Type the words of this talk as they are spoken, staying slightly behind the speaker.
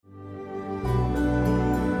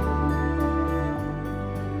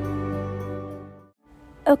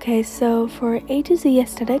Okay, so for A to Z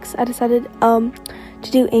aesthetics, I decided to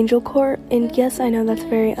do AngelCore, and yes, I know that's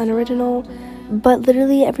very unoriginal, but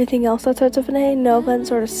literally everything else that starts with an A, no offense,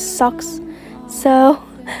 sort of sucks. So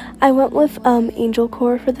I went with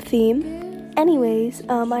AngelCore for the theme. Anyways,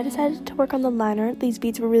 I decided to work on the liner. These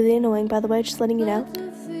beads were really annoying, by the way, just letting you know.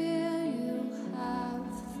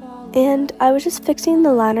 And I was just fixing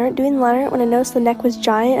the liner, doing the liner, when I noticed the neck was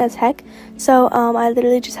giant as heck. So I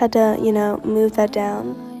literally just had to, move that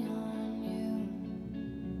down.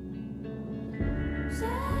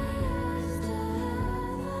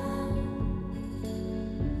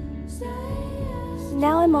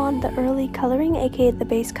 Now I'm on the early coloring, aka the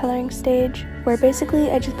base coloring stage, where basically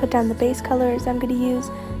I just put down the base colors I'm going to use,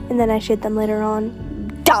 and then I shade them later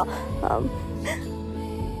on. Duh!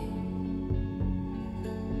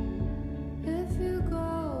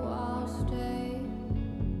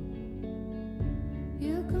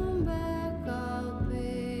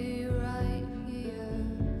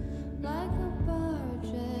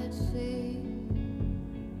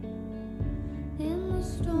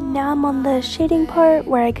 Now I'm on the shading part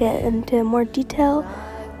where I get into more detail,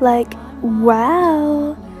 like,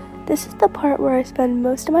 wow, this is the part where I spend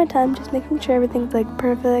most of my time just making sure everything's like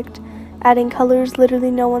perfect, adding colors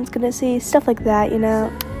literally no one's gonna see, stuff like that,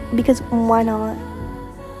 because why not?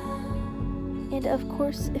 And of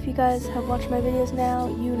course, if you guys have watched my videos now,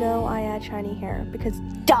 you know I add shiny hair, because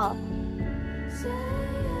duh!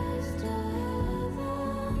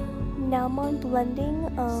 Now I'm on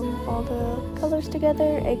blending all the colors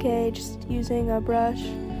together, aka just using a brush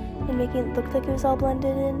and making it look like it was all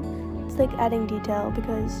blended in. It's like adding detail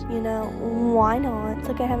because, why not? It's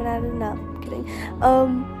like I haven't added enough. I'm kidding.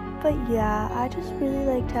 But yeah, I just really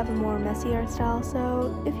like to have a more messy art style,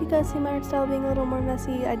 so if you guys see my art style being a little more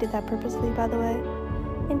messy, I did that purposely, by the way.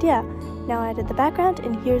 And yeah, now I did the background,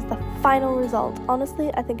 and here's the final result.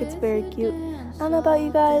 Honestly, I think it's very cute. I don't know about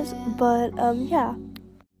you guys, but yeah.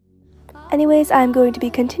 Anyways, I'm going to be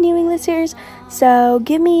continuing this series, so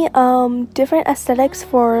give me different aesthetics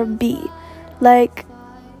for B. Like,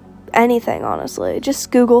 anything, honestly. Just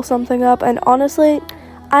Google something up, and honestly,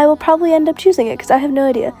 I will probably end up choosing it, because I have no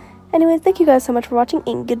idea. Anyways, thank you guys so much for watching,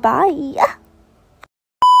 and goodbye!